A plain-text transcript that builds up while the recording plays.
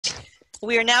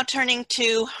We are now turning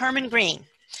to Herman Greene.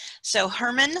 So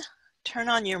Herman, turn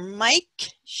on your mic,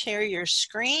 share your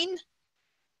screen.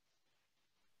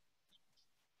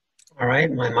 All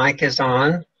right, my mic is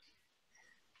on.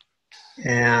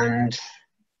 And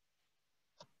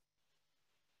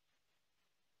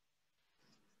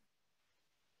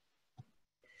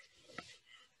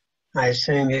I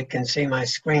assume you can see my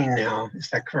screen now. Is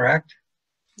that correct?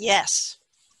 Yes.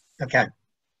 Okay.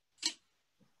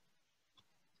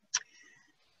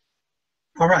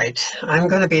 All right, I'm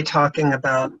going to be talking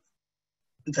about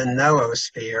the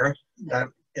noosphere. That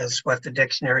is what the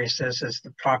dictionary says is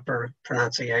the proper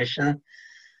pronunciation.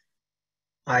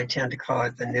 I tend to call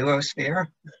it the noosphere,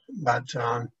 but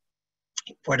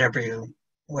whatever you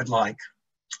would like.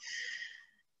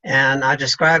 And I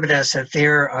describe it as a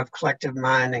sphere of collective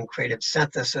mind and creative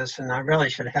synthesis, and I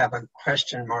really should have a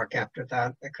question mark after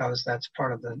that because that's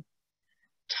part of the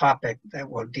topic that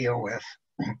we'll deal with.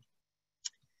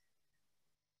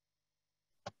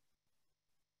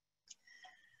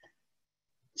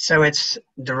 So it's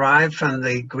derived from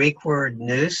the Greek word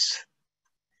nous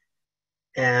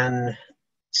and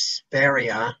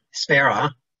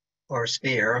sphera or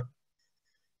sphere.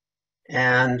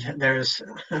 And there's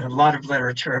a lot of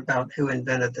literature about who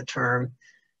invented the term.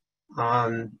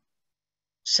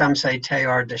 Some say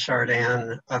Teilhard de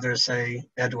Chardin, others say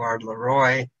Edouard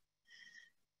Leroy.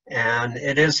 And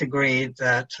it is agreed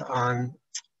that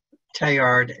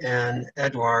Teilhard and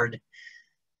Edouard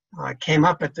came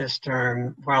up with this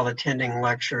term while attending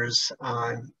lectures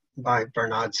by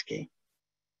Bernadsky.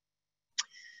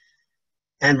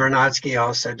 And Bernadsky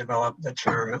also developed the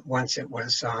term once it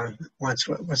was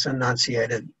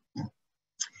enunciated.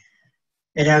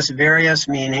 It has various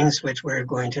meanings, which we're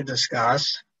going to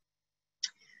discuss.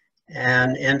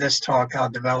 And in this talk, I'll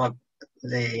develop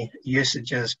the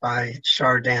usages by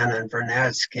Chardin and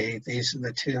Bernadsky. These are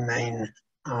the two main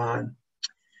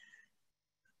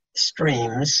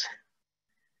streams.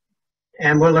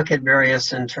 And we'll look at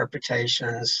various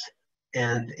interpretations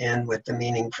and end with the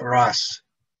meaning for us.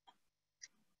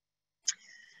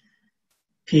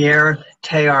 Pierre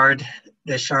Teilhard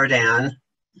de Chardin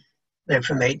lived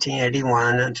from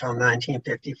 1881 until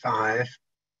 1955,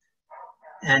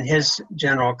 and his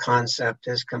general concept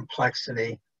is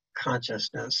complexity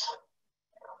consciousness.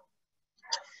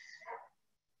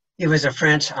 He was a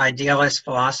French idealist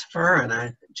philosopher and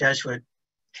a Jesuit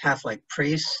Catholic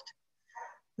priest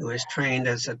who was trained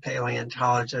as a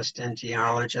paleontologist and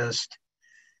geologist.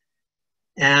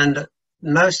 And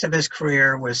most of his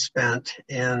career was spent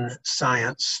in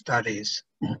science studies.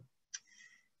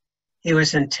 He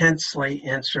was intensely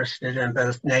interested in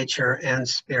both nature and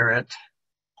spirit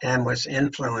and was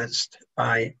influenced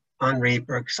by Henri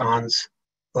Bergson's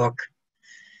book,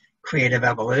 Creative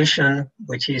Evolution,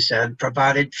 which he said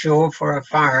provided fuel for a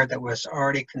fire that was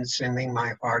already consuming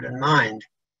my heart and mind.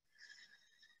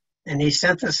 And he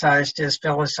synthesized his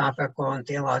philosophical and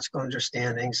theological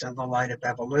understandings in the light of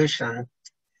evolution,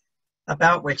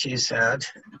 about which he said,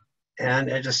 and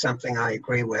it is something I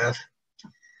agree with,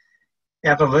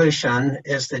 evolution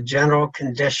is the general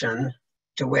condition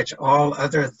to which all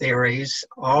other theories,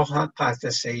 all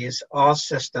hypotheses, all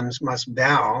systems must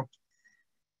bow,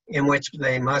 in which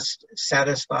they must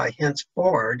satisfy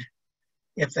henceforward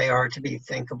if they are to be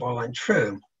thinkable and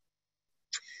true.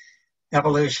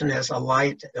 Evolution is a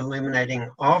light illuminating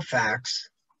all facts,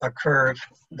 a curve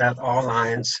that all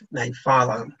lines may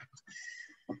follow.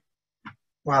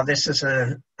 While this is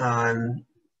a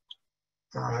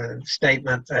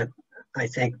statement that I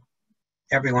think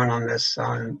everyone on this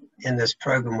in this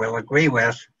program will agree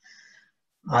with,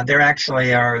 there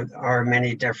actually are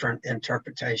many different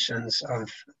interpretations of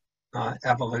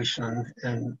evolution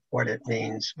and what it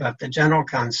means. But the general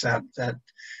concept that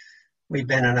we've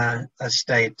been in a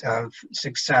state of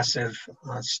successive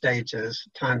stages,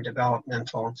 time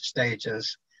developmental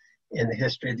stages in the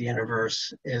history of the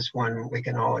universe is one we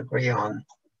can all agree on.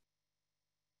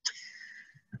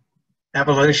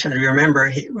 Evolution, remember,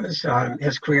 he was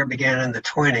his career began in the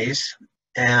 20s,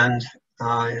 and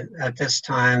at this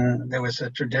time there was a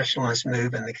traditionalist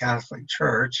move in the Catholic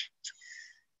Church,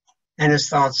 and his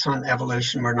thoughts on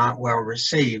evolution were not well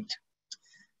received.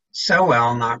 So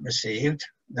well not received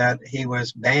that he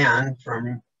was banned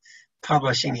from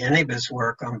publishing any of his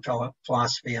work on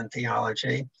philosophy and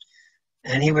theology,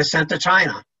 and he was sent to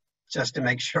China just to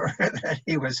make sure that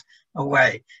he was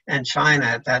away. And China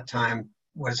at that time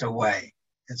was away.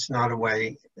 It's not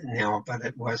away now, but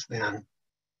it was then.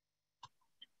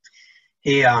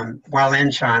 He, while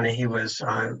in China, he was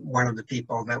one of the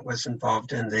people that was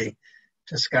involved in the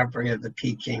discovery of the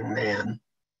Peking man.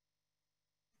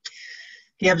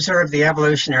 He observed the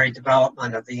evolutionary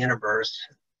development of the universe,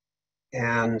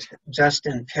 and just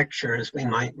in pictures, we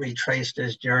might retrace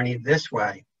his journey this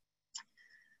way.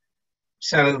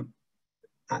 So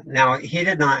now he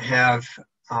did not have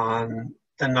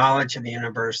the knowledge of the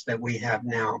universe that we have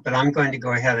now, but I'm going to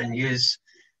go ahead and use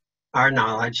our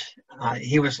knowledge.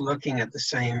 He was looking at the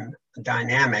same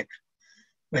dynamic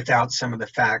without some of the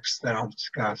facts that I'll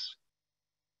discuss.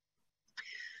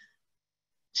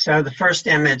 So the first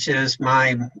image is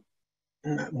one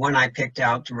I picked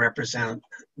out to represent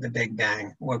the Big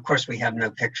Bang. Well, of course, we have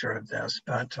no picture of this,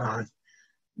 but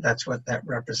that's what that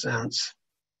represents.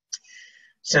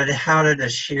 So how did a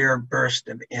sheer burst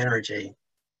of energy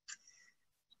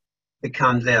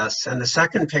become this? And the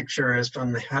second picture is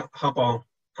from the Hubble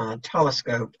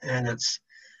telescope, and it's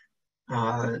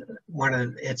one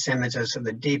of its images of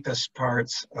the deepest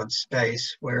parts of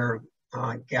space where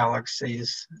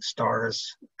galaxies,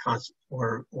 stars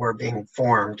were being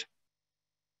formed.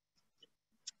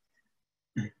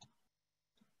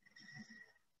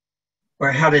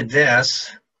 Or how did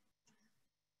this,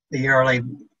 the early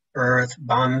Earth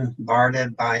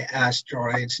bombarded by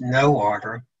asteroids, no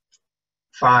water,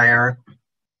 fire,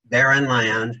 barren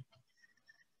land,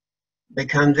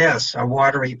 become this, a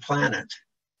watery planet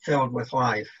filled with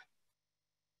life?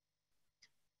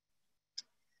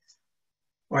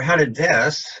 Or how did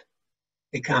this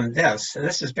become this? So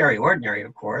this is very ordinary,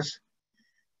 of course.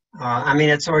 I mean,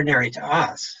 it's ordinary to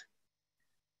us.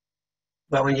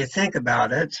 But when you think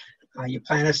about it, you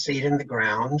plant a seed in the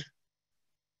ground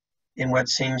in what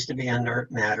seems to be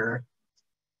inert matter.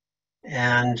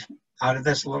 And out of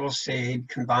this little seed,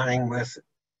 combining with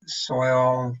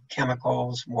soil,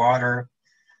 chemicals, water,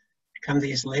 come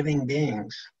these living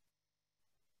beings.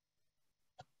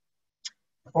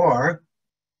 Or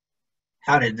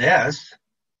how did this,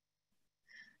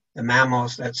 the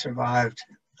mammals that survived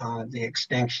the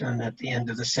extinction at the end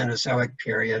of the Cenozoic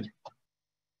period,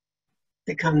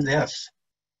 become this?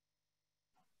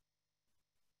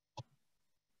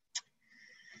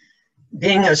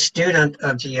 Being a student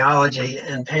of geology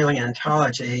and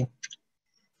paleontology,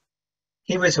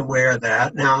 he was aware of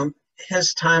that. Now,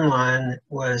 his timeline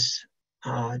was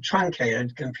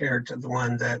truncated compared to the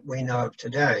one that we know of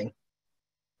today.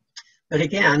 But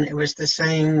again, it was the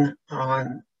same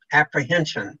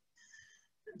apprehension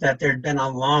that there'd been a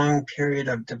long period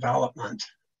of development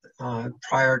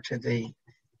prior to the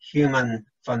human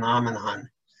phenomenon.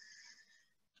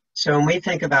 So when we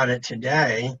think about it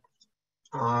today,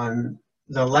 on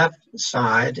the left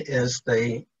side is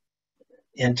the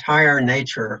entire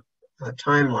nature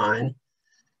timeline.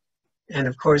 And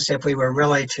of course, if we were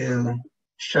really to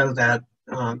show that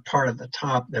part of the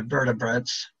top, the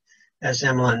vertebrates, as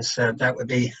Emlyn said, that would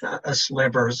be a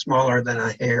sliver smaller than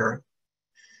a hair.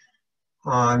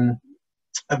 A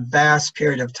vast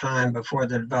period of time before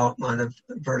the development of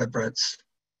vertebrates.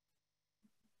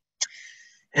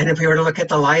 And if we were to look at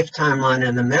the life timeline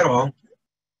in the middle,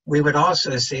 we would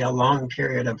also see a long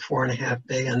period of $4.5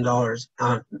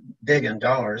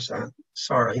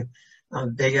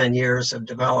 billion years of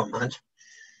development,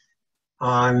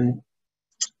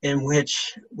 in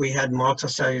which we had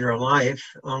multicellular life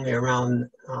only around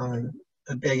 1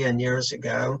 billion years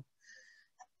ago,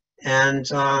 and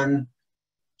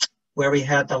where we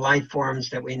had the life forms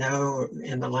that we know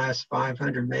in the last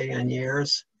 500 million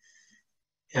years,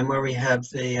 and where we have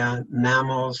the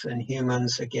mammals and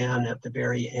humans again at the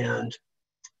very end.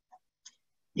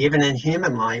 Even in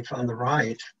human life on the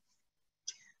right,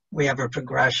 we have a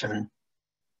progression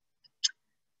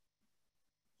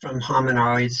from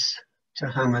hominoids to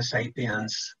Homo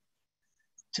sapiens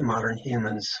to modern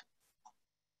humans.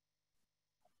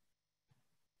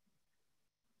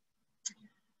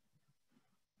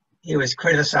 He was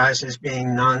criticized as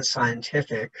being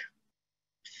non-scientific.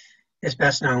 His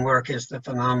best known work is The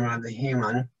Phenomenon of the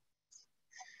Human.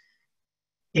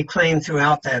 He claimed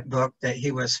throughout that book that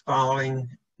he was following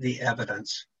the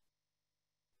evidence.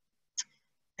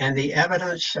 And the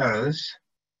evidence shows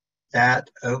that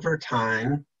over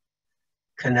time,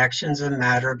 connections of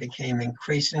matter became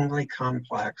increasingly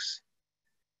complex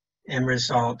and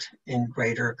result in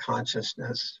greater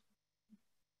consciousness.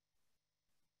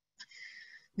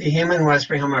 The human was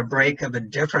for him a break of a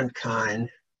different kind,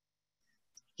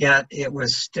 yet it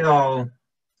was still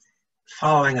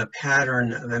following a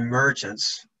pattern of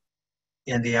emergence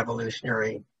in the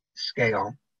evolutionary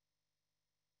scale.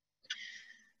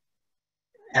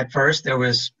 At first, there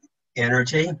was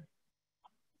energy,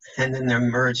 and then there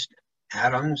emerged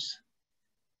atoms,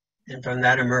 and from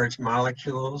that emerged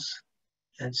molecules,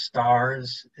 and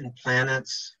stars, and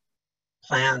planets,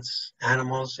 plants,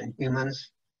 animals, and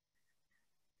humans.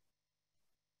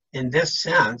 In this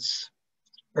sense,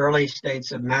 early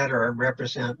states of matter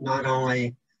represent not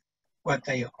only what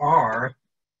they are,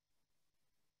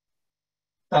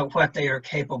 but what they are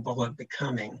capable of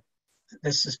becoming.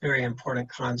 This is a very important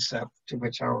concept to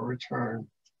which I will return.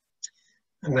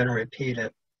 I'm going to repeat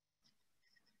it.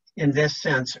 In this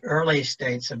sense, early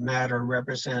states of matter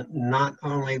represent not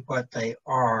only what they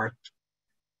are,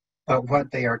 but what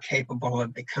they are capable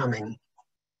of becoming.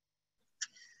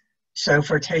 So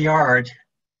for Teilhard,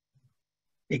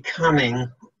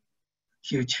 becoming,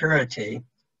 futurity,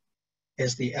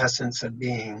 is the essence of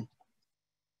being.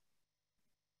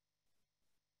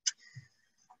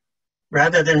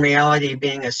 Rather than reality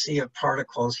being a sea of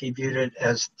particles, he viewed it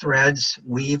as threads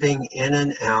weaving in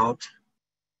and out,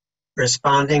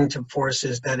 responding to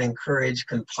forces that encourage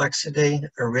complexity,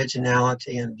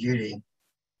 originality, and beauty.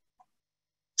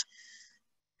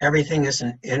 Everything is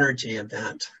an energy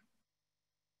event.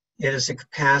 It is a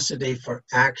capacity for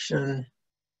action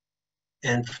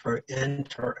and for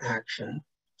interaction.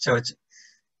 So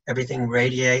everything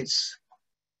radiates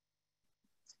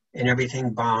and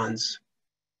everything bonds.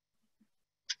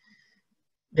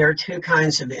 There are two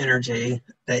kinds of energy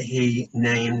that he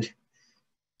named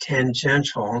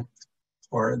tangential,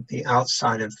 or the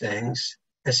outside of things.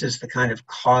 This is the kind of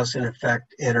cause and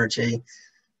effect energy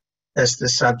that's the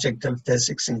subject of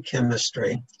physics and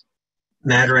chemistry.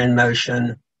 Matter in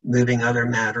motion, moving other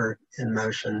matter in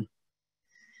motion.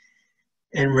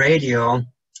 And radial,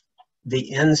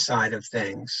 the inside of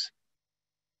things.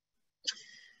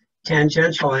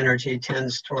 Tangential energy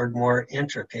tends toward more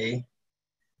entropy,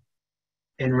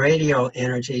 and radial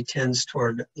energy tends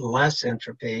toward less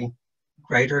entropy,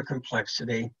 greater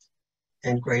complexity,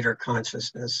 and greater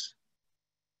consciousness.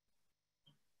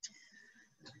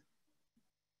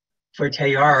 For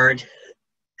Teilhard,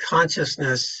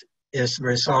 consciousness is the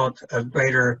result of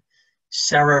greater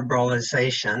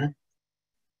cerebralization.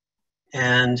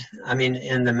 And I mean,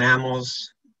 in the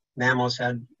mammals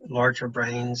had larger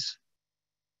brains,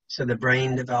 so the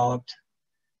brain developed.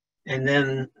 And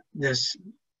then this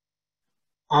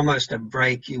almost a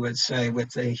break, you would say, with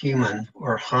the human,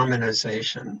 or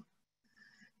hominization.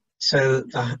 So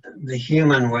the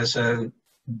human was a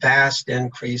vast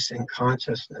increase in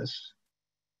consciousness.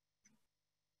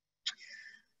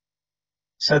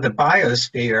 So the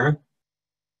biosphere,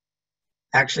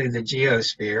 actually the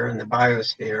geosphere and the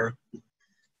biosphere,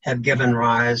 have given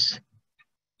rise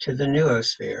to the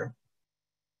noosphere.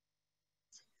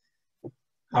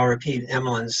 I'll repeat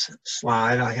Emmeline's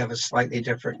slide. I have a slightly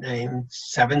different name.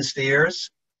 7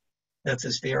 spheres: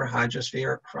 lithosphere,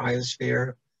 hydrosphere,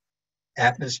 cryosphere,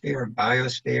 atmosphere,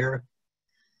 biosphere.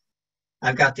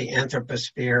 I've got the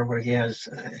anthroposphere, where he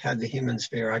had the human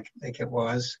sphere, I think it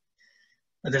was.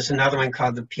 But there's another one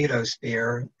called the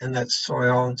pedosphere, and that's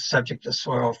soil, subject to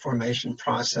soil formation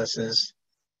processes,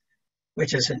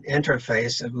 which is an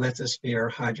interface of lithosphere,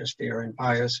 hydrosphere, and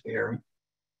biosphere,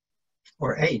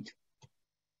 or 8.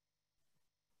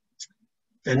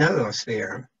 The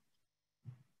noosphere.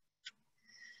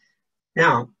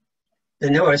 Now, the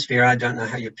noosphere, I don't know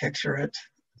how you picture it.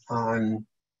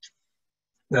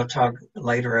 We'll talk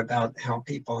later about how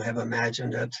people have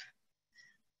imagined it.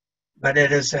 But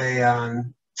it is a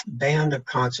band of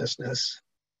consciousness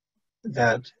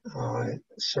that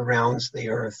surrounds the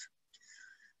earth,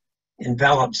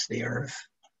 envelops the earth,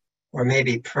 or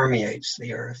maybe permeates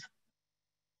the earth.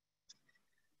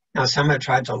 Now, some have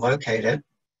tried to locate it.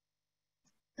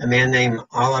 A man named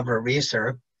Oliver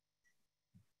Reiser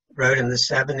wrote in the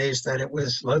 70s that it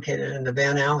was located in the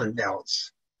Van Allen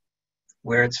belts.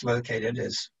 Where it's located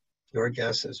is your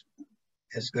guess is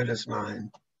as good as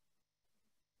mine.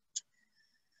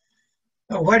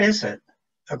 But what is it,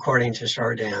 according to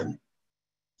Chardin?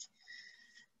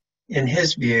 In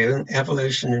his view,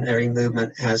 evolutionary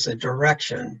movement has a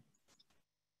direction.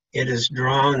 It is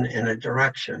drawn in a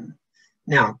direction.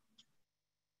 Now,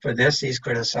 for this, he's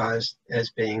criticized as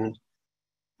being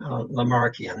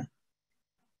Lamarckian.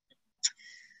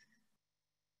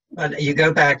 But you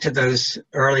go back to the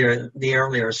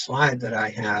earlier slide that I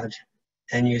had,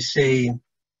 and you see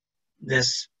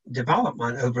this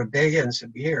development over billions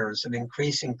of years of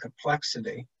increasing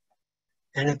complexity.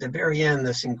 And at the very end,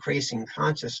 this increasing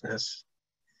consciousness.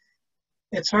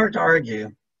 It's hard to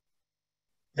argue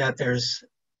that there's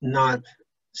not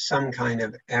some kind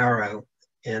of arrow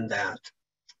in that.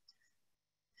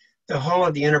 The whole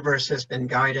of the universe has been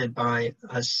guided by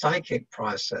a psychic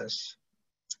process.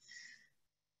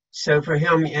 So for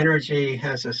him, energy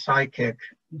has a psychic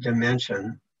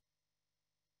dimension.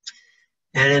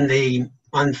 And in the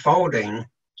unfolding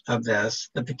of this,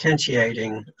 the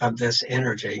potentiating of this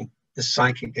energy, the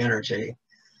psychic energy,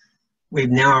 we've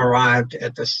now arrived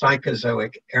at the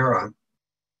Psychozoic era.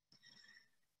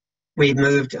 We've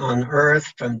moved on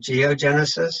Earth from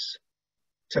geogenesis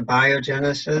to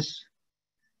biogenesis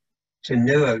to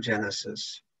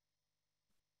noogenesis.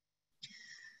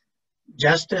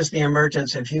 Just as the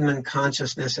emergence of human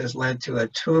consciousness has led to a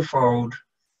twofold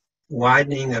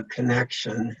widening of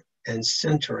connection and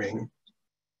centering.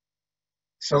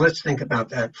 So let's think about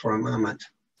that for a moment.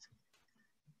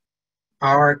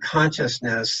 Our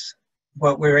consciousness,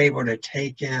 what we're able to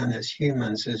take in as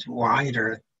humans, is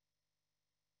wider,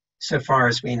 so far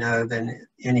as we know, than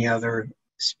any other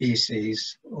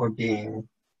species or being.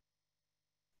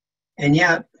 And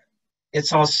yet,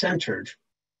 it's all centered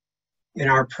in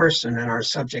our person and our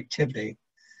subjectivity.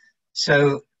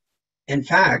 So, in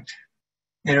fact,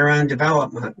 in our own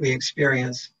development, we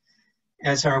experience,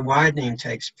 as our widening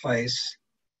takes place,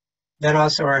 that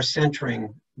also our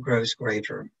centering grows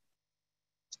greater.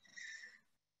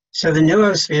 So the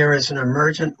noosphere is an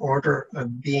emergent order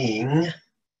of being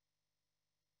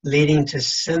leading to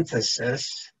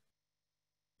synthesis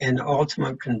and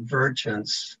ultimate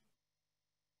convergence,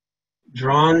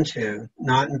 drawn to,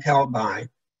 not impelled by,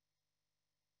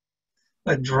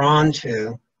 but drawn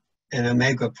to an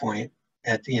omega point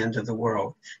at the end of the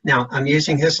world. Now, I'm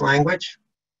using his language.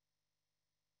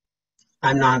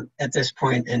 I'm not at this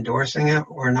point endorsing it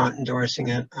or not endorsing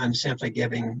it. I'm simply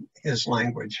giving his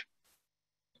language.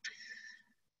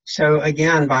 So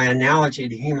again, by analogy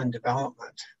to human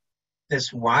development,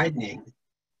 this widening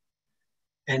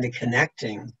and the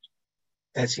connecting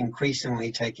that's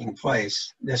increasingly taking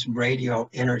place, this radial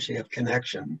energy of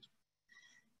connection,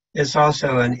 is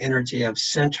also an energy of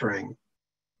centering,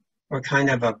 or kind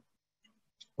of a,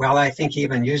 well, I think he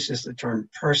even uses the term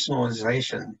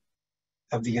personalization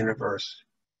of the universe,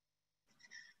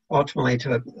 ultimately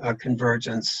to a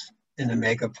convergence in a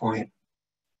mega point.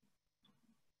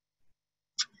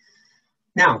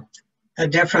 Now, a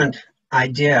different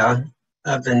idea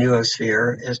of the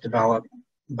noosphere is developed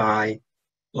by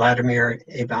Vladimir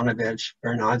Ivanovich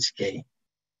Vernadsky.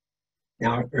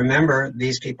 Now, remember,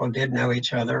 these people did know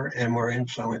each other and were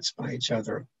influenced by each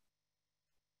other.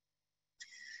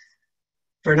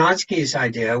 Vernadsky's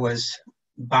idea was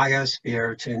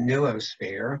biosphere to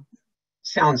noosphere.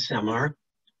 Sounds similar,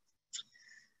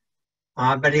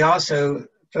 but he also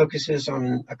focuses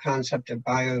on a concept of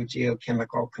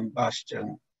biogeochemical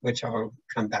combustion, which I'll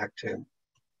come back to.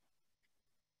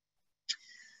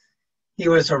 He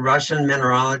was a Russian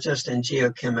mineralogist and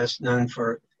geochemist known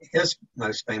for his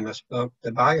most famous book,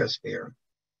 The Biosphere.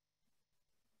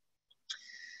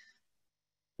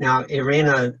 Now,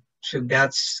 Irina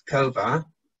Trubetskova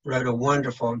wrote a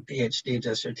wonderful PhD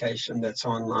dissertation that's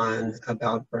online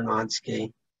about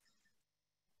Vernadsky.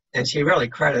 And she really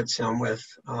credits him with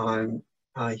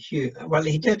a huge, well,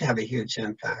 he did have a huge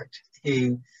impact.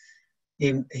 He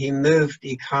moved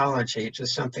ecology to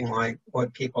something like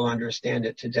what people understand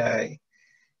it today.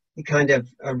 He kind of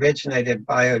originated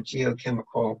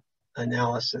biogeochemical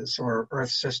analysis or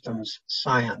Earth systems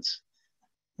science.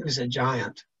 He was a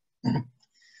giant.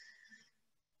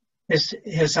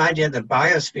 His idea that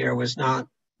biosphere was not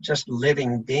just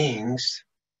living beings,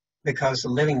 because the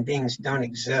living beings don't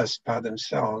exist by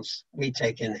themselves. We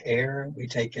take in air, we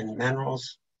take in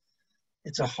minerals.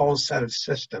 It's a whole set of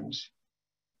systems.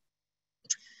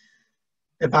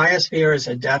 The biosphere is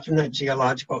a definite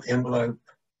geological envelope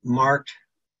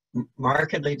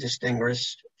markedly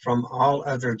distinguished from all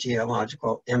other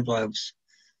geological envelopes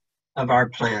of our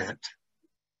planet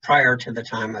prior to the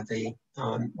time of the,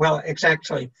 well,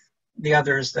 exactly the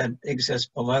others that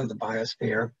exist below the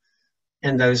biosphere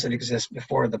and those that exist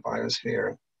before the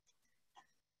biosphere.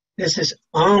 This is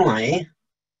only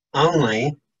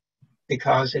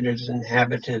because it is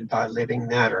inhabited by living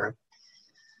matter,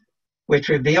 which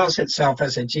reveals itself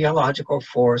as a geological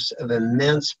force of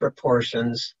immense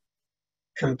proportions,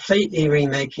 completely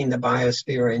remaking the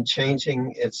biosphere and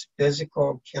changing its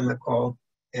physical, chemical,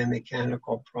 and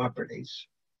mechanical properties.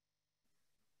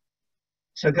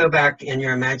 So go back in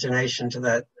your imagination to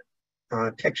that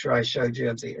picture I showed you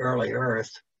of the early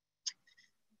Earth,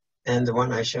 and the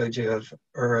one I showed you of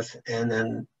Earth and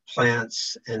then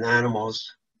plants and animals.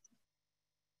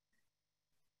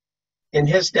 In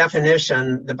his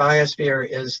definition, the biosphere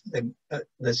is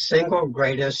the single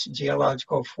greatest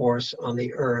geological force on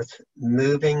the Earth,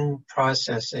 moving,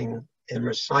 processing, and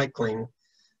recycling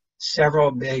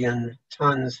several billion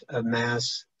tons of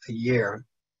mass a year.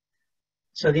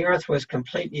 So the Earth was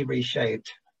completely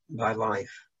reshaped by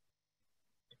life.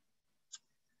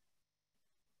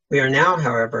 We are now,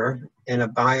 however, in a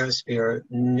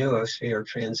biosphere-noosphere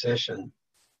transition.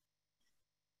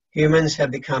 Humans have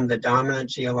become the dominant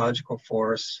geological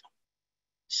force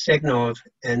signaled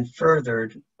and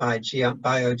furthered by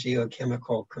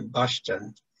biogeochemical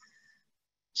combustion.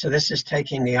 So this is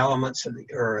taking the elements of the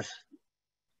earth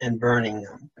and burning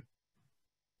them.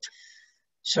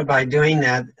 So by doing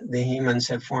that, the humans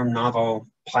have formed novel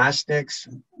plastics,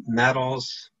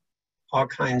 metals, all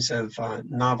kinds of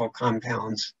novel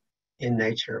compounds in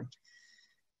nature.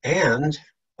 And,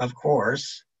 of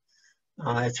course,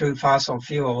 through fossil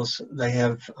fuels, they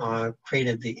have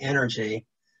created the energy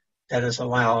that has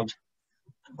allowed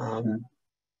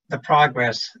the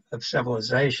progress of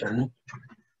civilization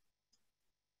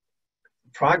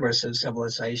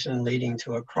leading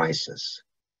to a crisis.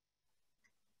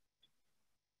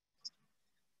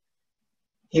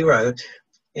 He wrote,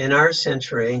 "In our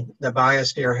century, the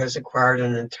biosphere has acquired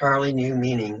an entirely new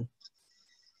meaning.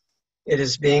 It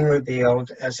is being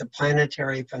revealed as a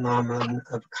planetary phenomenon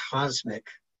of cosmic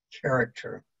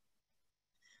character.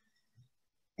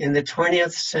 In the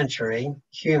 20th century,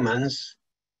 humans,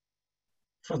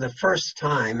 for the first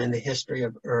time in the history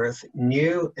of Earth,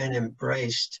 knew and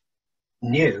embraced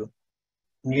the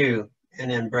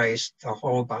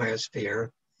whole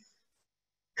biosphere,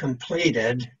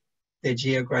 completed the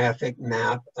geographic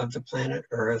map of the planet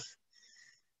Earth,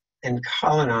 and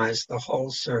colonized the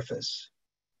whole surface.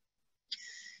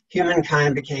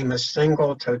 Humankind became a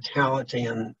single totality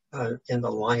in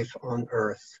the life on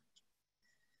Earth.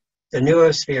 The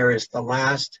noosphere is the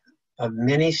last of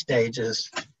many stages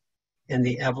in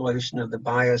the evolution of the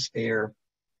biosphere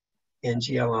in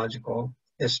geological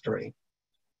history.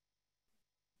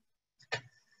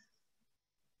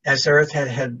 As Earth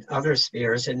had other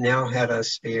spheres, it now had a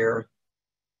sphere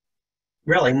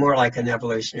really more like an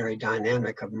evolutionary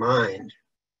dynamic of mind,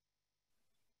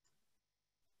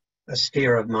 a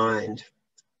sphere of mind.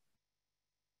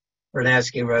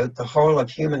 Vernadsky wrote, "The whole of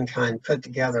humankind put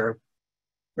together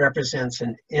represents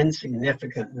an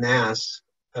insignificant mass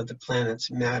of the planet's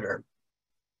matter.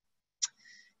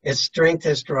 Its strength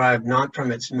is derived not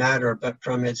from its matter, but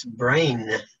from its brain.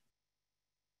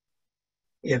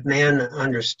 If man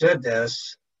understood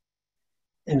this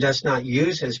and does not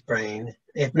use his brain,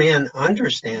 if man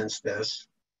understands this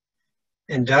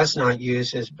and does not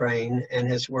use his brain and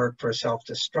his work for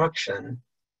self-destruction,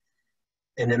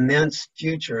 an immense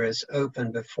future is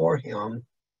open before him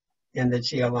in the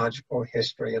geological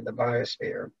history of the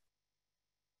biosphere."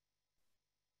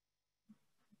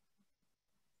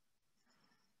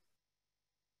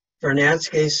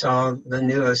 Vernadsky saw the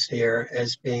noosphere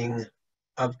as being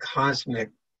of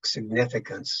cosmic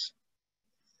significance,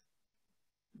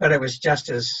 but it was just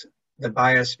as the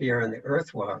biosphere and the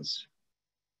Earth was.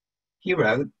 He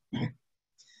wrote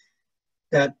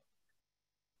that,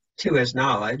 to his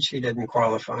knowledge, he didn't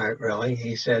qualify it really,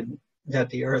 he said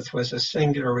that the Earth was a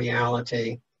singular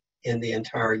reality in the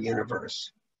entire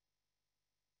universe.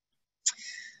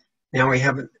 Now we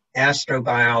have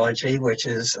astrobiology, which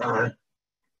is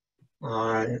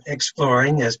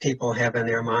exploring, as people have in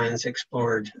their minds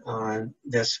explored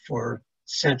this for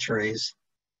centuries,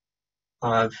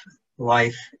 of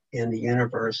life in the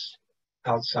universe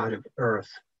outside of Earth.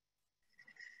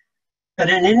 But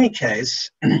in any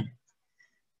case,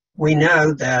 we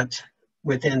know that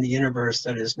within the universe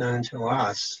that is known to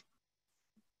us,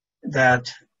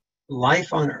 that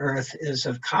life on Earth is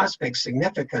of cosmic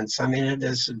significance. I mean, it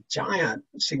is of giant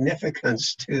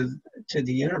significance to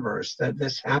the universe that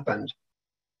this happened.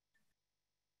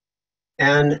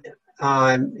 And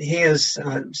he has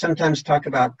sometimes talked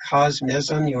about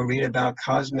cosmism. You'll read about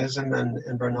cosmism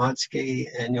in Vernadsky,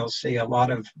 and you'll see a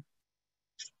lot of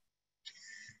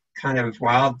kind of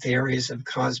wild theories of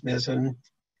cosmism.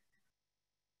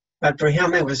 But for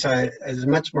him, it was a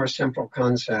much more simple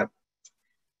concept.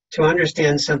 To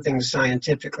understand something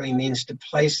scientifically means to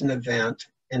place an event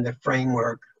in the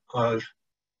framework of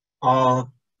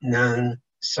all known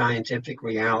scientific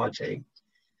reality.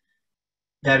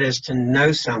 That is, to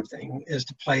know something is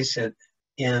to place it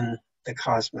in the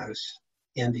cosmos,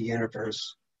 in the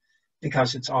universe,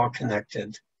 because it's all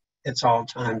connected. It's all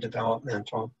time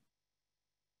developmental.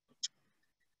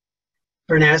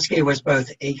 Vernadsky was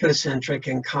both ecocentric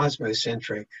and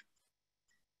cosmocentric.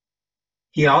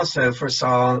 He also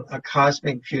foresaw a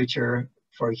cosmic future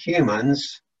for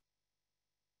humans,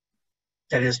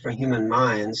 that is, for human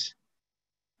minds,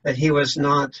 but he was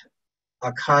not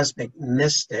a cosmic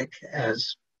mystic,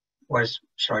 as was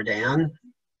Chardin.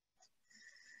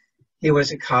 He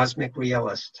was a cosmic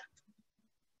realist.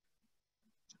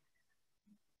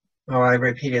 Oh, I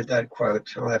repeated that quote.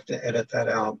 I'll have to edit that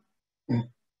out.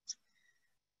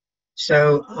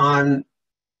 So on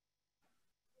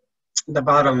the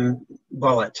bottom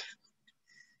bullet.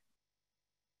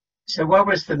 So what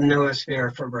was the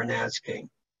noosphere for Vernadsky?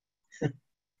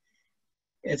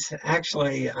 It's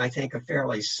actually, I think, a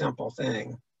fairly simple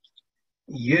thing.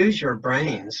 Use your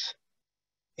brains,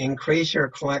 increase your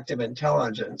collective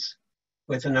intelligence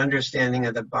with an understanding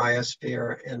of the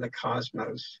biosphere and the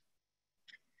cosmos.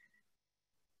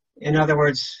 In other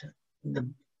words, the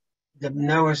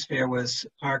noosphere was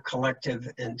our collective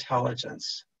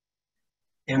intelligence.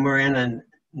 And we're in a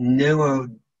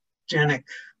neurogenic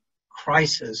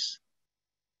crisis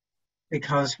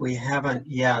because we haven't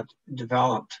yet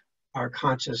developed our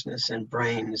consciousness and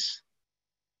brains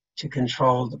to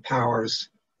control the powers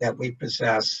that we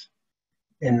possess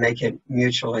and make it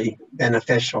mutually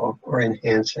beneficial or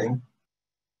enhancing.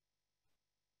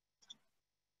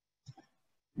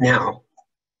 Now,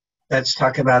 let's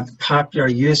talk about the popular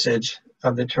usage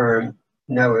of the term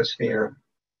noosphere.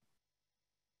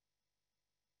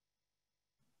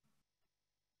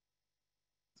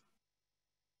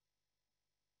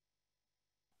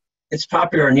 Its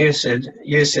popular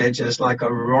usage is like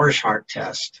a Rorschach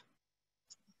test.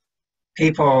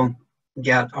 People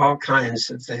get all kinds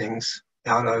of things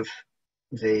out of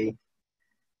the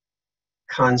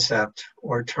concept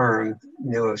or term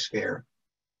noosphere.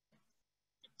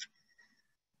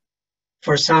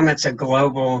 For some, it's a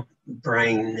global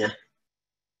brain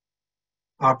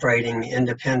operating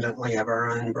independently of our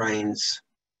own brains.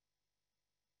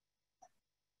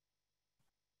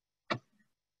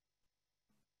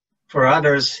 For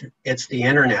others, it's the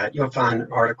internet. You'll find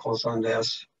articles on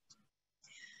this.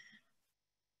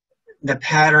 The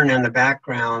pattern in the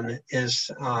background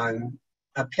is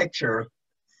a picture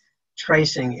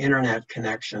tracing internet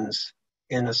connections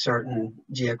in a certain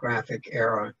geographic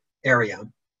area.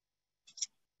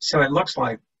 So it looks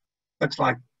like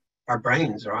our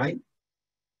brains, right?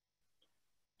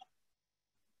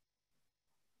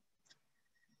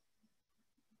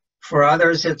 For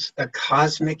others, it's the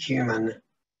cosmic human,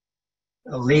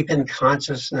 a leap in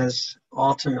consciousness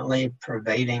ultimately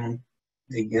pervading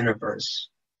the universe.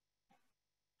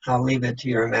 I'll leave it to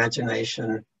your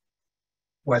imagination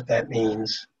what that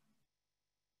means.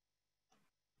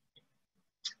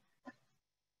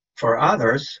 For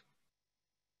others,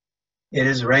 it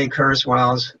is Ray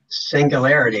Kurzweil's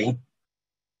singularity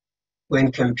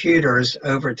when computers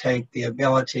overtake the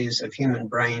abilities of human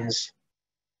brains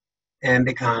and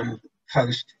become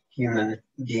post-human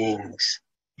beings.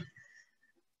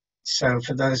 So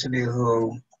for those of you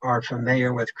who are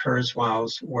familiar with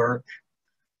Kurzweil's work,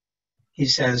 he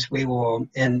says we will,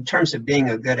 in terms of being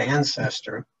a good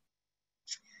ancestor,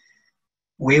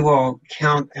 we will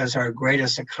count as our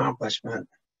greatest accomplishment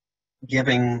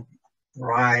giving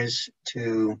rise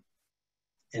to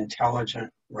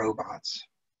intelligent robots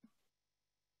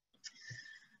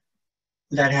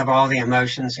that have all the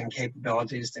emotions and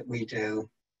capabilities that we do,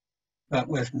 but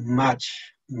with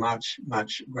much, much,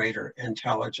 much greater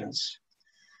intelligence.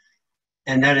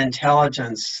 And that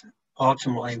intelligence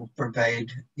ultimately will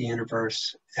pervade the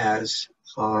universe as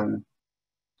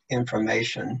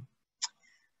information.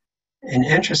 And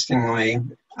interestingly,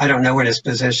 I don't know what his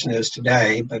position is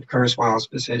today, but Kurzweil's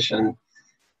position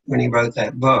when he wrote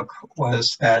that book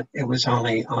was that it was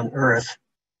only on Earth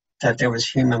that there was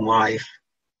human life,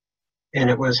 and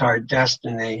it was our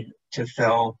destiny to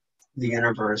fill the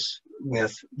universe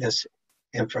with this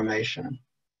information.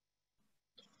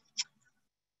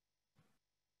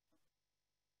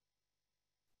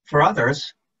 For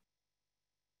others,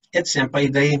 it's simply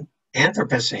the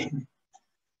Anthropocene.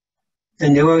 The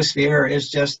noosphere is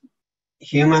just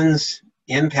humans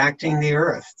impacting the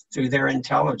Earth through their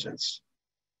intelligence.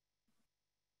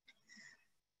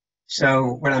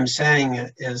 So what I'm saying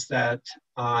is that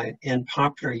in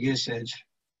popular usage,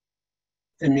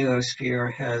 the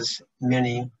noosphere has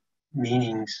many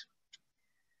meanings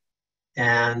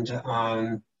and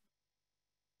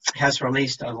has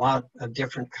released a lot of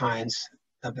different kinds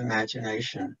of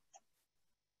imagination.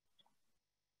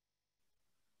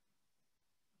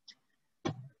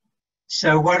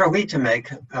 So what are we to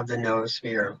make of the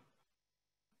noosphere?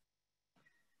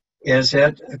 Is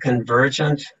it a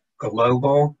convergent,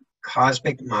 global,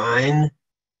 cosmic mind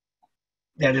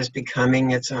that is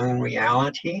becoming its own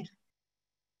reality?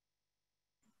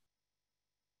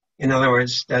 In other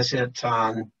words, does it,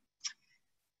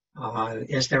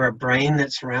 is there a brain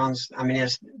that surrounds, I mean,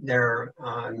 is there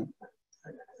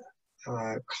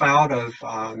a cloud of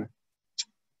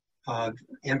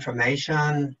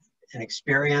information and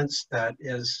experience that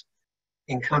is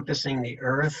encompassing the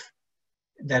Earth,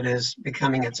 that is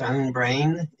becoming its own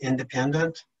brain,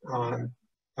 independent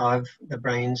of the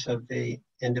brains of the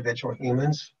individual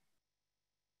humans?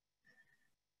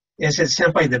 Is it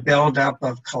simply the buildup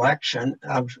of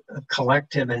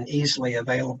collective and easily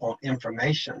available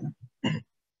information?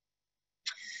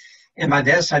 And by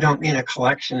this, I don't mean a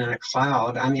collection in a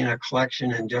cloud. I mean a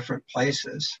collection in different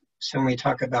places. So when we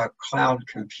talk about cloud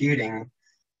computing,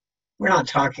 we're not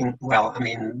talking, well, I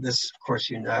mean, this, of course,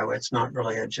 you know, it's not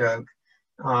really a joke.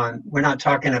 We're not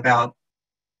talking about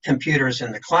computers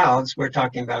in the clouds. We're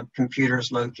talking about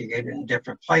computers located in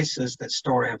different places that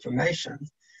store information.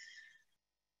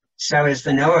 So is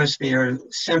the noosphere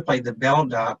simply the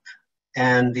buildup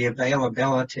and the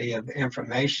availability of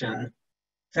information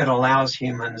that allows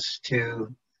humans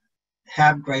to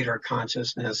have greater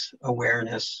consciousness,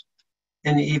 awareness,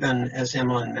 and even, as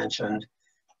Emlyn mentioned,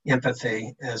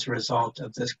 empathy as a result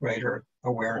of this greater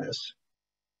awareness.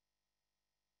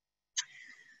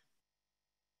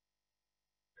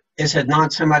 Is it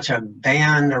not so much a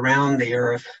band around the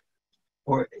earth,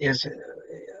 or is it,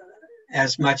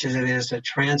 as much as it is a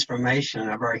transformation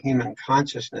of our human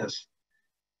consciousness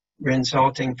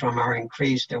resulting from our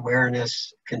increased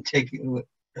awareness, contiguity,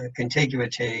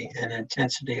 and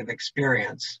intensity of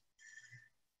experience?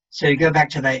 So you go back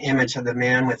to that image of the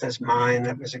man with his mind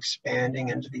that was expanding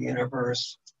into the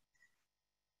universe.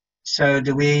 So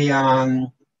do we,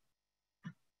 in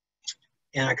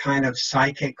a kind of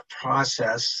psychic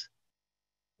process,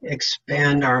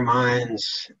 expand our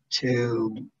minds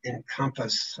to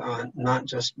encompass not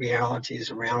just realities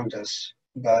around us,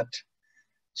 but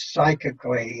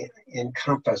psychically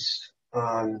encompass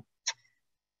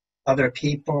other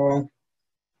people,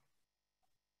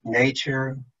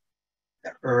 nature,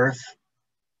 the earth,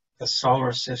 the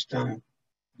solar system,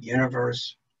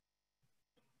 universe?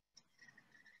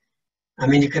 I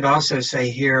mean, you could also say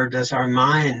here, does our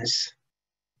minds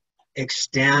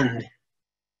extend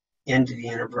into the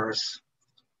universe?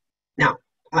 Now,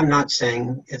 I'm not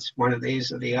saying it's one of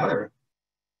these or the other.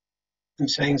 I'm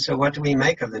saying, so what do we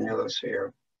make of the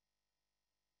noosphere?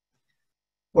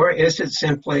 Or is it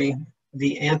simply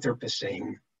the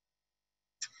Anthropocene,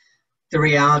 the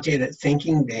reality that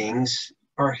thinking beings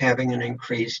are having an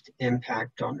increased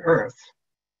impact on Earth?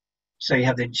 So you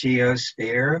have the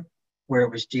geosphere, where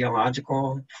it was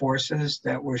geological forces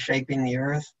that were shaping the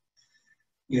Earth.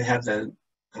 You have the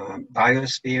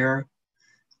biosphere,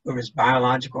 where it was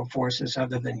biological forces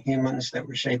other than humans that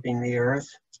were shaping the Earth.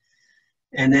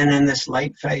 And then in this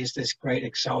late phase, this great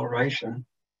acceleration,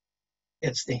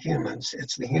 it's the humans,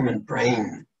 it's the human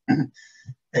brain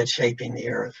that's shaping the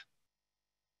Earth.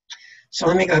 So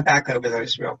let me go back over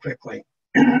those real quickly.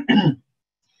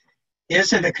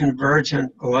 Is it a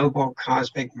convergent global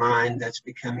cosmic mind that's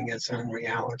becoming its own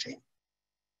reality?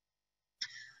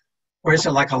 Or is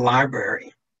it like a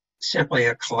library, simply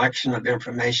a collection of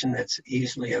information that's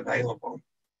easily available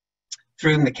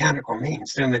through mechanical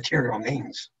means, through material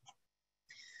means?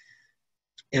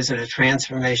 Is it a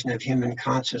transformation of human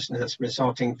consciousness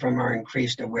resulting from our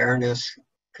increased awareness,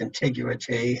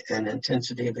 contiguity, and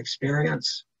intensity of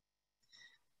experience?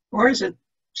 Or is it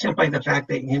simply the fact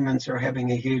that humans are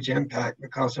having a huge impact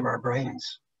because of our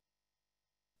brains?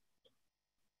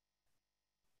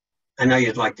 I know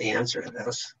you'd like the answer to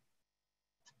this.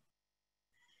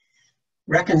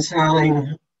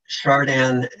 Reconciling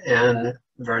Chardin and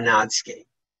Vernadsky.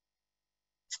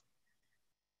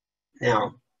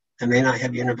 Now, I may not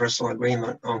have universal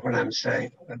agreement on what I'm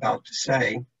about to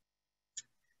say,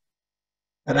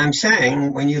 but I'm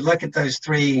saying when you look at those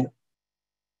three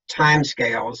time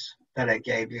scales that I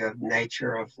gave you of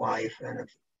nature, of life, and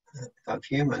of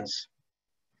humans,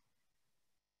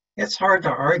 it's hard to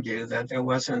argue that there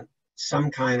wasn't some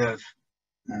kind of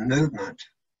movement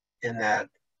in that,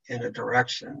 in a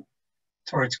direction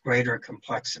towards greater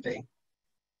complexity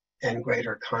and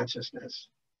greater consciousness.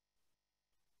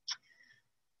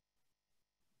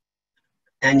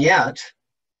 And yet,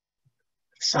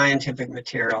 scientific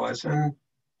materialism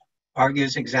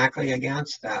argues exactly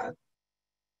against that.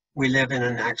 We live in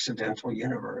an accidental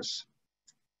universe.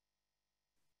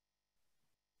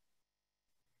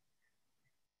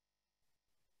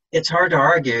 It's hard to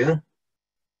argue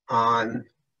on,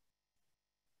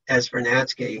 as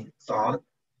Vernadsky thought,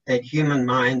 that human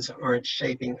minds aren't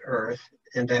shaping Earth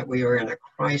and that we are in a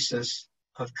crisis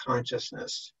of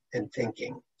consciousness and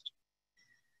thinking.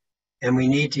 And we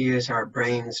need to use our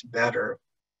brains better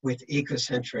with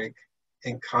ecocentric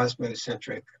and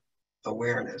cosmocentric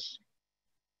awareness.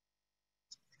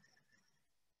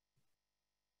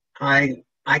 I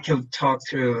could talk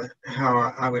through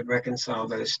how I would reconcile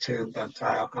those two, but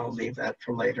I'll leave that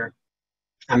for later.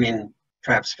 I mean,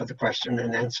 perhaps for the question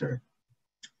and answer.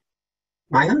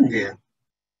 My own view.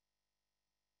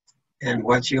 And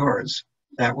what's yours?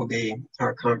 That will be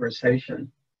our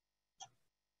conversation.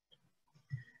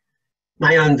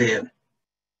 My own view.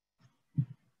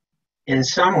 In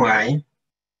some way,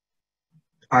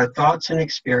 our thoughts and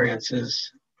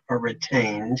experiences are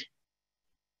retained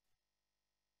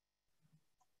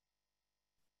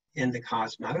in the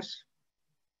cosmos.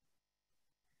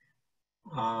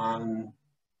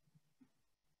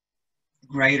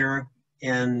 Greater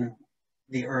in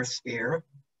the Earth sphere,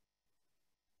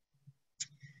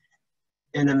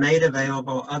 and are made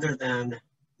available other than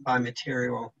by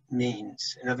material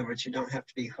means. In other words, you don't have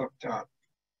to be hooked up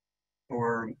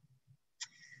or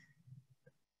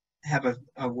have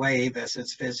a wave as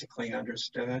it's physically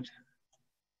understood.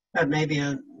 But maybe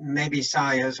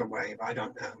psi is a wave, I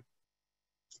don't know.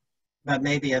 But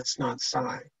maybe it's not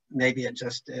psi. Maybe it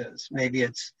just is. Maybe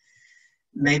it's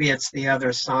the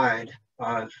other side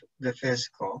of the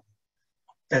physical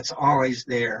that's always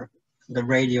there, the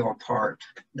radial part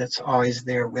that's always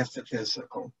there with the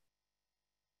physical.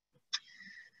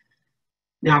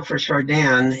 Now for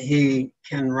Chardin, he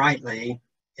can rightly,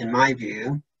 in my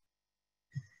view,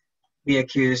 be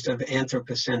accused of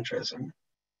anthropocentrism.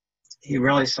 He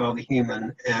really saw the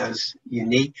human as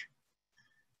unique,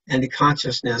 and the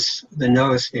consciousness, the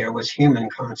noosphere, was human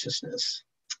consciousness.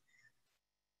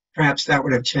 Perhaps that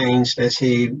would have changed as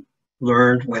he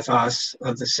learned with us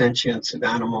of the sentience of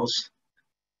animals,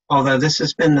 although this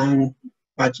has been known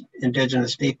by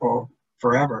indigenous people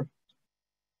forever.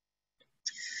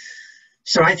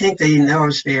 So I think the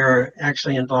noosphere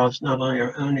actually involves not only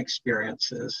our own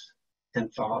experiences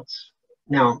and thoughts.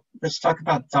 Now, let's talk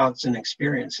about thoughts and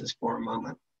experiences for a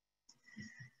moment.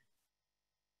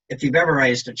 If you've ever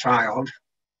raised a child,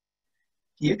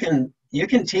 you can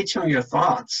teach them your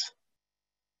thoughts,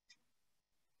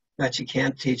 but you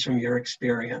can't teach them your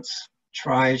experience.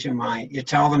 Try as you might. You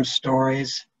tell them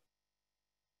stories,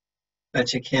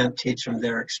 but you can't teach them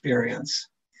their experience.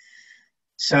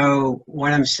 So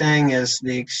what I'm saying is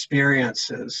the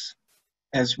experiences,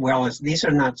 as well as, these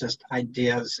are not just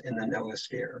ideas in the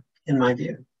noosphere, in my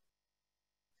view.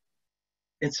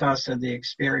 It's also the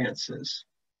experiences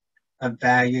of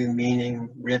value, meaning,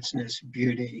 richness,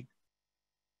 beauty.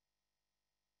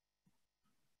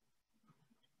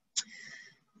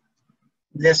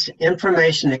 This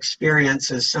information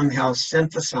experience is somehow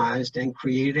synthesized and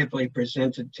creatively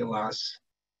presented to us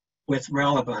with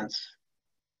relevance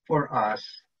for us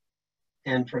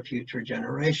and for future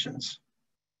generations.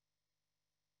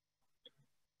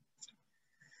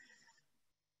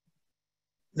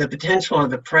 The potential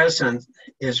of the present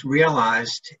is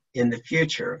realized in the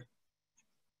future.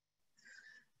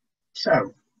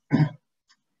 So,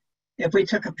 if we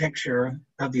took a picture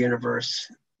of the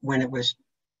universe when it was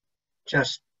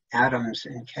just atoms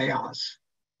and chaos,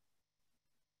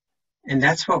 and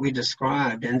that's what we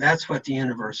described, and that's what the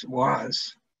universe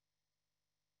was,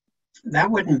 that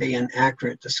wouldn't be an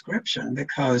accurate description,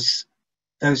 because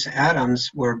those atoms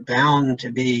were bound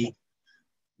to be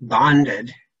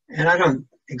bonded. And I don't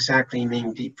exactly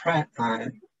mean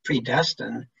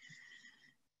predestined,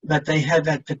 but they had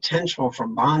that potential for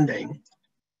bonding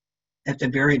at the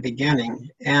very beginning.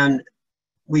 And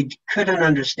we couldn't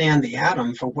understand the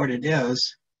atom for what it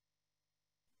is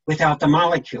without the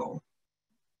molecule,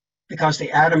 because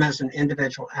the atom as an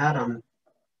individual atom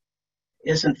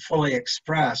isn't fully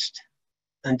expressed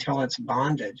until it's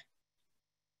bonded.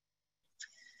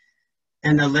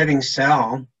 And the living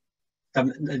cell,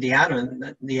 the atom,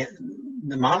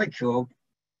 the molecule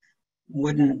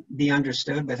wouldn't be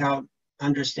understood without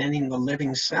understanding the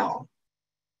living cell.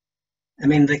 I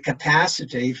mean, the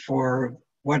capacity for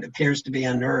what appears to be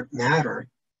inert matter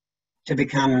to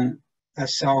become a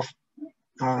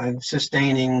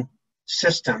self-sustaining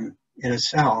system in a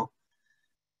cell.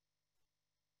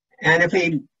 And if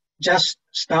we just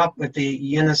stopped with the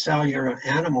unicellular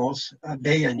animals a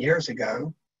billion years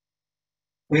ago,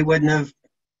 we wouldn't have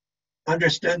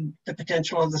understood the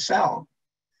potential of the cell.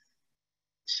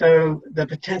 So the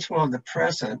potential of the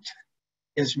present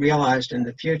is realized in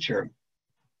the future.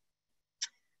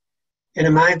 And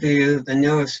in my view, the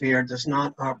noosphere does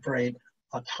not operate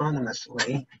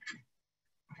autonomously.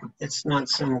 It's not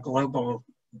some global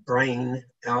brain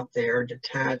out there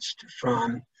detached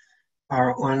from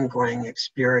our ongoing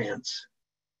experience.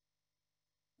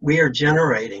 We are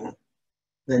generating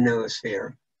the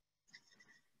noosphere,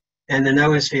 and the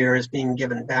noosphere is being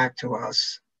given back to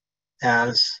us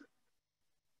as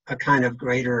a kind of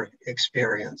greater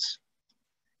experience.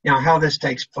 Now, how this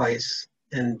takes place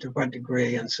and to what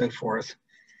degree and so forth,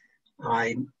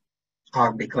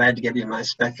 I'll be glad to give you my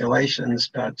speculations,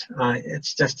 but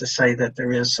it's just to say that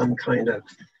there is some kind of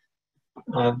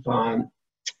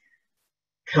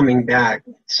coming back.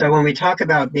 So when we talk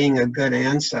about being a good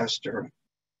ancestor,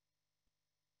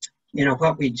 you know,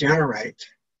 what we generate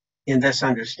in this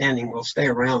understanding will stay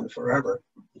around forever.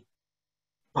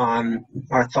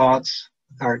 Our thoughts,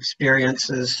 our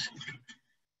experiences.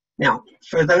 Now,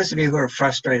 for those of you who are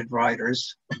frustrated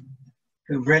writers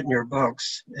who've written your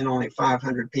books and only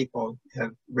 500 people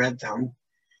have read them,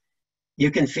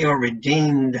 you can feel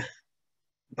redeemed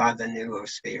by the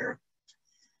noosphere.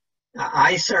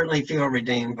 I certainly feel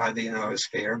redeemed by the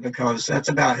noosphere because that's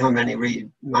about how many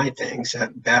read my things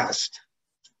at best.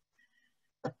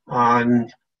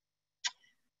 But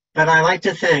I like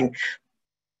to think,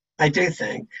 I do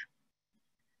think,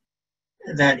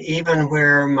 that even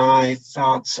where my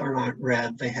thoughts are not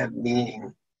read, they have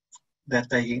meaning, that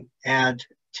they add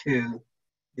to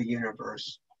the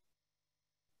universe.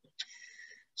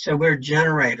 So we're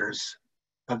generators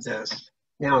of this.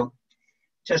 Now,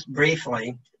 just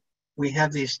briefly, we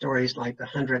have these stories like the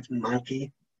 100th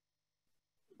monkey,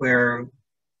 where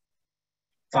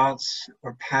thoughts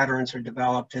or patterns are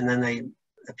developed and then they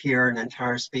appear in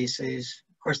entire species.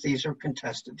 Of course, these are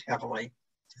contested heavily.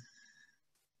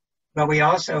 But we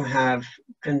also have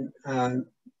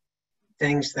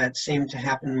things that seem to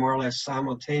happen more or less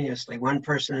simultaneously. One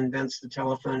person invents the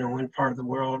telephone in one part of the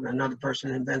world, and another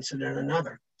person invents it in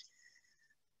another.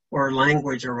 Or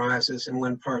language arises in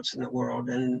one part of the world,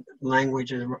 and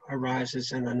language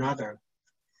arises in another.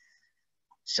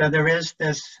 So there is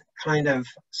this kind of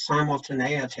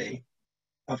simultaneity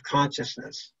of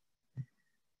consciousness.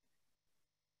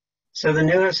 So the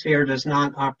noosphere does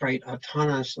not operate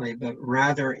autonomously, but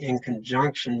rather in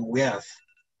conjunction with,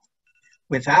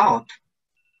 without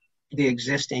the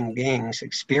existing beings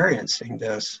experiencing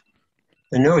this,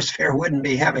 the noosphere wouldn't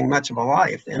be having much of a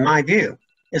life, in my view.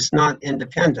 It's not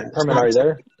independent. Herman, are you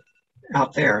there?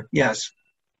 Out there, yes.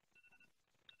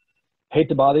 Hate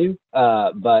to bother you,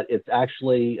 but it's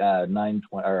actually 9:20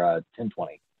 or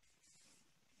 10:20.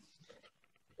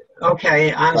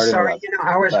 Okay, I'm sorry. You know,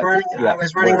 I was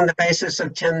running on the basis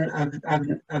of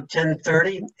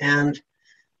 10:30, and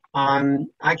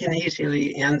I can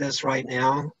easily end this right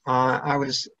now. I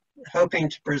was hoping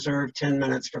to preserve 10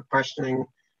 minutes for questioning.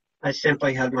 I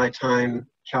simply had my time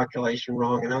calculation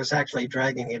wrong, and I was actually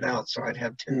dragging it out, so I'd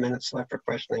have 10 minutes left for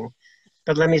questioning.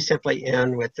 But let me simply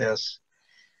end with this.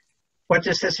 What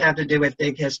does this have to do with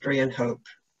big history and hope?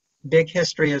 Big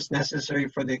history is necessary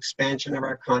for the expansion of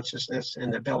our consciousness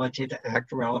and ability to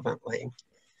act relevantly.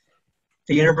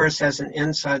 The universe has an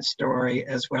inside story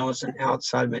as well as an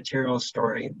outside material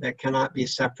story that cannot be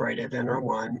separated and are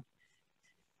one.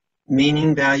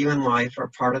 Meaning, value, and life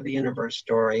are part of the universe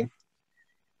story.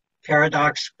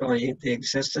 Paradoxically, the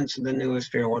existence of the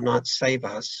noosphere will not save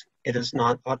us. It is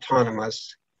not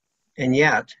autonomous, and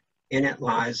yet in it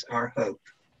lies our hope.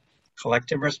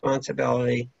 Collective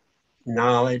responsibility,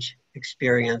 knowledge,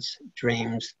 experience,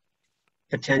 dreams,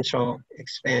 potential,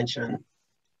 expansion,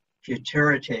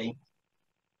 futurity,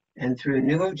 and through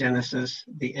noogenesis,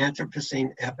 the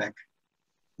Anthropocene epoch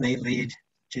may lead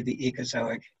to the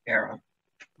Ecozoic era.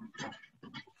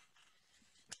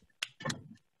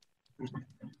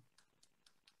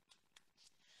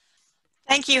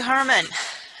 Thank you, Herman.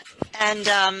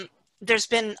 And there's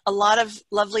been a lot of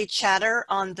lovely chatter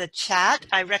on the chat.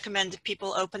 I recommend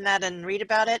people open that and read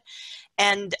about it.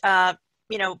 And,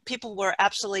 you know, people were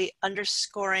absolutely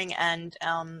underscoring and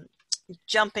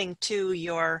jumping to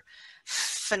your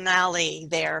finale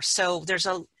there. So there's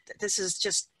this is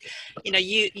just, you know,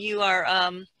 you are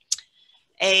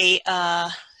a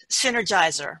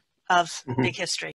synergizer of big history.